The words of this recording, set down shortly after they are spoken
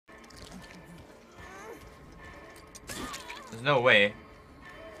There's no way.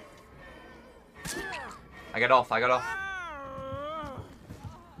 I got off, I got off.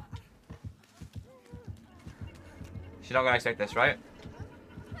 She's not gonna expect this, right?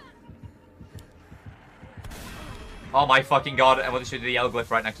 Oh my fucking god, I want to shoot the yellow glyph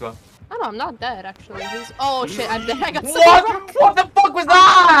right next to her. Oh no, I'm not dead actually. He's oh shit, I'm dead. I got What? What the fuck was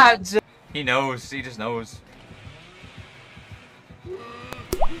that? He knows, he just knows.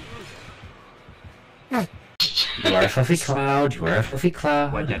 You are a fluffy cloud, you are a fluffy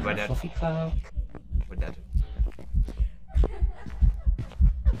cloud. We're dead, we're dead. Fluffy cloud. We're dead.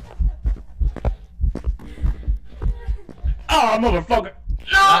 Oh, motherfucker!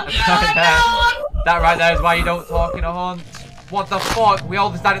 That right there is why you don't talk in a hunt. What the fuck? We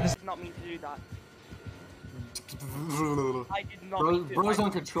all just died at this. I did not mean to do that. I did not mean to. Bro's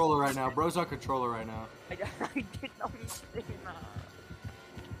on controller right now. Bro's on controller right now. I did not mean to do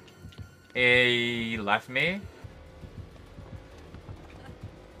that. He left me.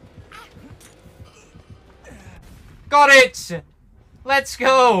 Got it! Let's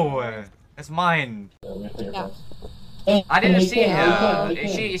go! It's mine. Yeah. I didn't see her.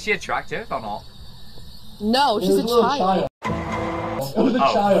 Is she attractive or not? No, she's a child. It was a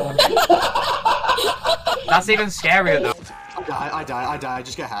child. That's even scarier though. I die. I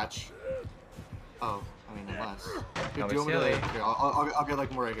just get hatch. Oh, I mean, unless. Dude, do you want me to, silly. here, I'll get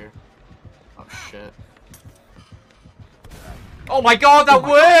like more right here. Oh shit. Oh my god, that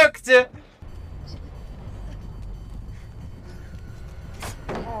worked!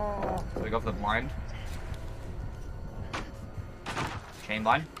 So we go for the blind. Chain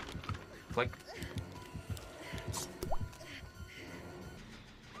blind. Click.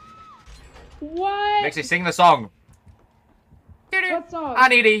 What? Mixie, sing the song. What song? I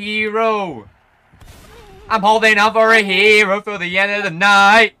need a hero. I'm holding out for a hero for the end of the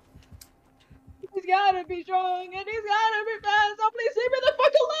night. He's gotta be strong and he's gotta be fast. So please leave me the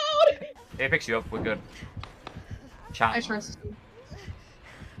fuck alone. If he picks you up, we're good. Chat. I trust you.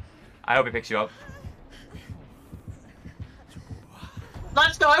 I hope he picks you up.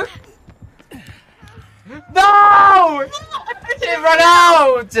 Let's go. No! It ran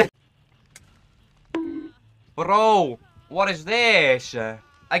out! Bro, what is this?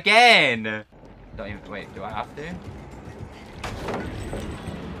 Again? Don't even, wait, do I have to?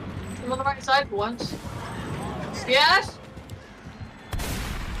 I'm on the right side for once. Yes.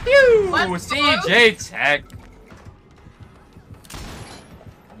 Phew! Let's CJ Tech.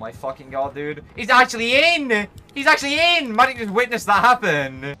 Oh my fucking god, dude. He's actually in! He's actually in! Magic just witnessed that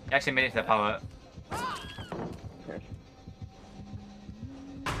happen. He actually made it to the pallet.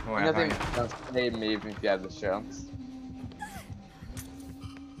 Oh, Nothing can save me even if you have the chance.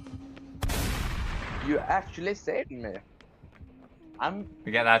 You actually saved me.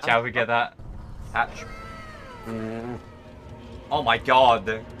 We get that, Chow, we get that. Hatch. Oh my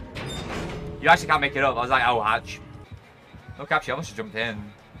god. You actually can't make it up. I was like, oh, Hatch. No cap, she almost jumped in.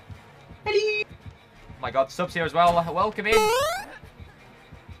 Hello. Oh my god, subs here as well. Welcome in.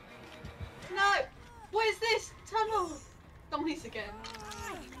 No. What is this tunnel? Don't please again.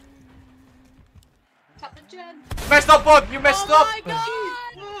 Tap the gen. Messed up, bud. You messed up. Oh my god.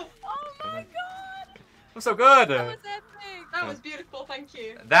 Oh my god. I'm so good. That was epic. That was beautiful. Thank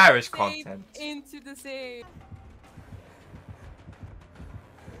you. There is content. Into the save.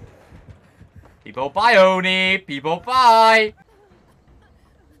 People buy Oni. People buy.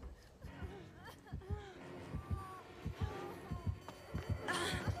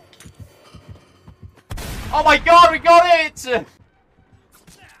 Oh my god, we got it!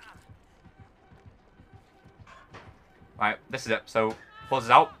 Right, this is it. So, pulls us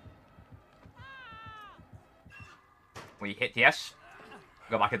out. We hit yes.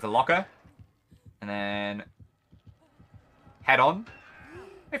 Go back into the locker. And then head on.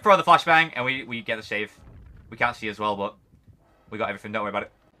 We throw the flashbang and we get the save. We can't see as well, but we got everything, don't worry about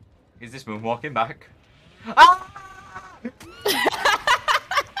it. Is this moonwalking back? Ah!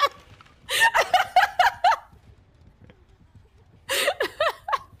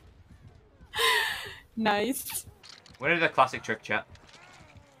 Nice. We're gonna do the classic trick, chat.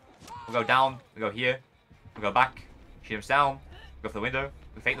 We'll go down, we go here, we go back, she jumps down, we go for the window,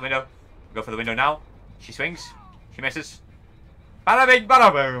 we fake the window, we go for the window now, she swings, she misses. Bada bing,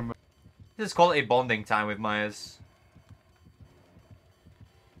 bada boom! This is quality bonding time with Myers.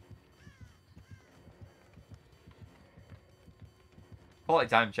 Quality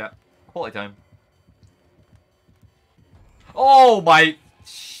time, chat. Quality time. Oh my...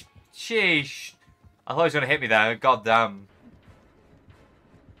 Sheesh. I thought he was going to hit me there. God damn.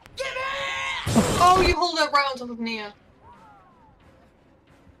 Oh, you hold it right on top of Nia.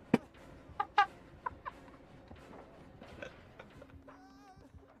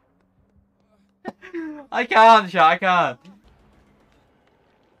 I can't, chat. I can't.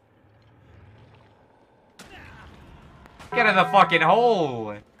 Get in the fucking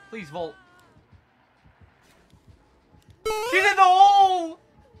hole. Please vault. She's in the hole.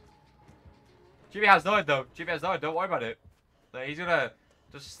 Jimmy has no head though. Jimmy has no head. Don't worry about it. Like, he's gonna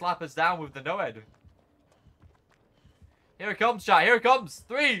just slap us down with the no head. Here it comes, chat. Here it comes.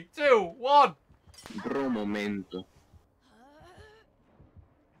 3, 2, 1. Bro momento.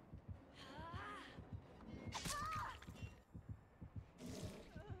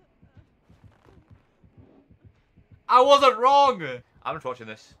 I wasn't wrong. I'm just watching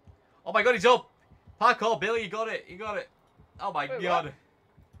this. Oh my god, he's up. Parkour, Billy, you got it. You got it. Oh my god. What?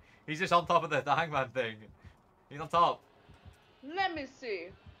 He's just on top of the hangman thing. He's on top. Let me see.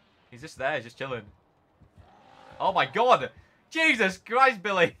 He's just there, just chilling. Oh my god. Jesus Christ,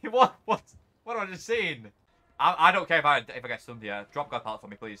 Billy. What have I just seen? I don't care if I get stunned here. Drop guard pallet for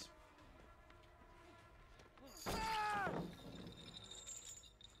me, please.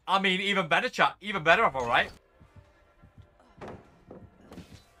 I mean, even better, chat. Even better, I'm alright.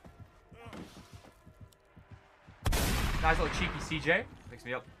 Nice little cheeky CJ. Picks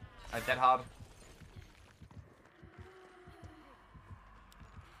me up. Dead hard.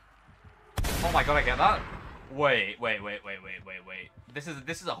 Oh my god, I get that. Wait. This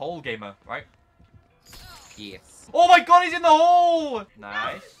is a hole gamer, right? Yes. Oh my god, he's in the hole!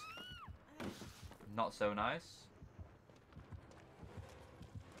 Nice. Not so nice.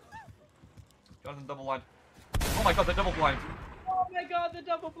 Jonathan double blind. Oh my god, the double blind. Oh my god, the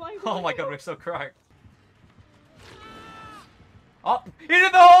double blind. Oh my god, we're so cracked. Oh, he's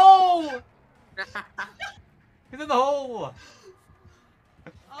in the hole! He's in the hole!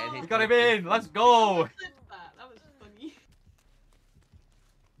 Oh, We got him in, let's go! that was funny.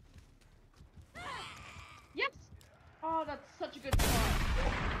 Yes. Oh, that's such a good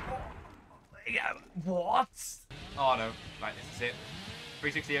spot. Yeah, what? Oh no, right, this is it.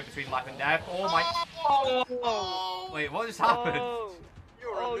 360 between life and death. Oh my... Oh, Wait, what just happened? oh,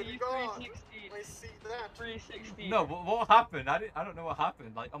 You're oh, already you gone. 360. I see that. 360. No, what happened? I don't know what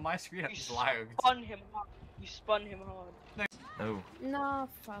happened. Like, on my screen, it You just lagged. spun him hard. You spun him hard. No. No,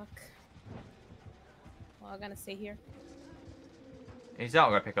 fuck. Well, I'm gonna stay here. He's not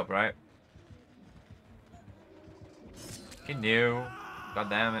gonna pick up, right? He knew. God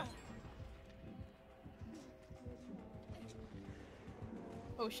damn it.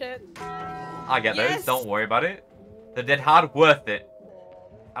 Oh shit. I get those, Yes! don't worry about it. The dead hard, worth it.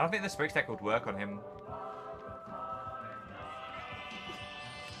 I don't think the Sprix tech would work on him.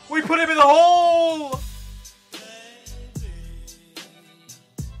 We put him in the hole!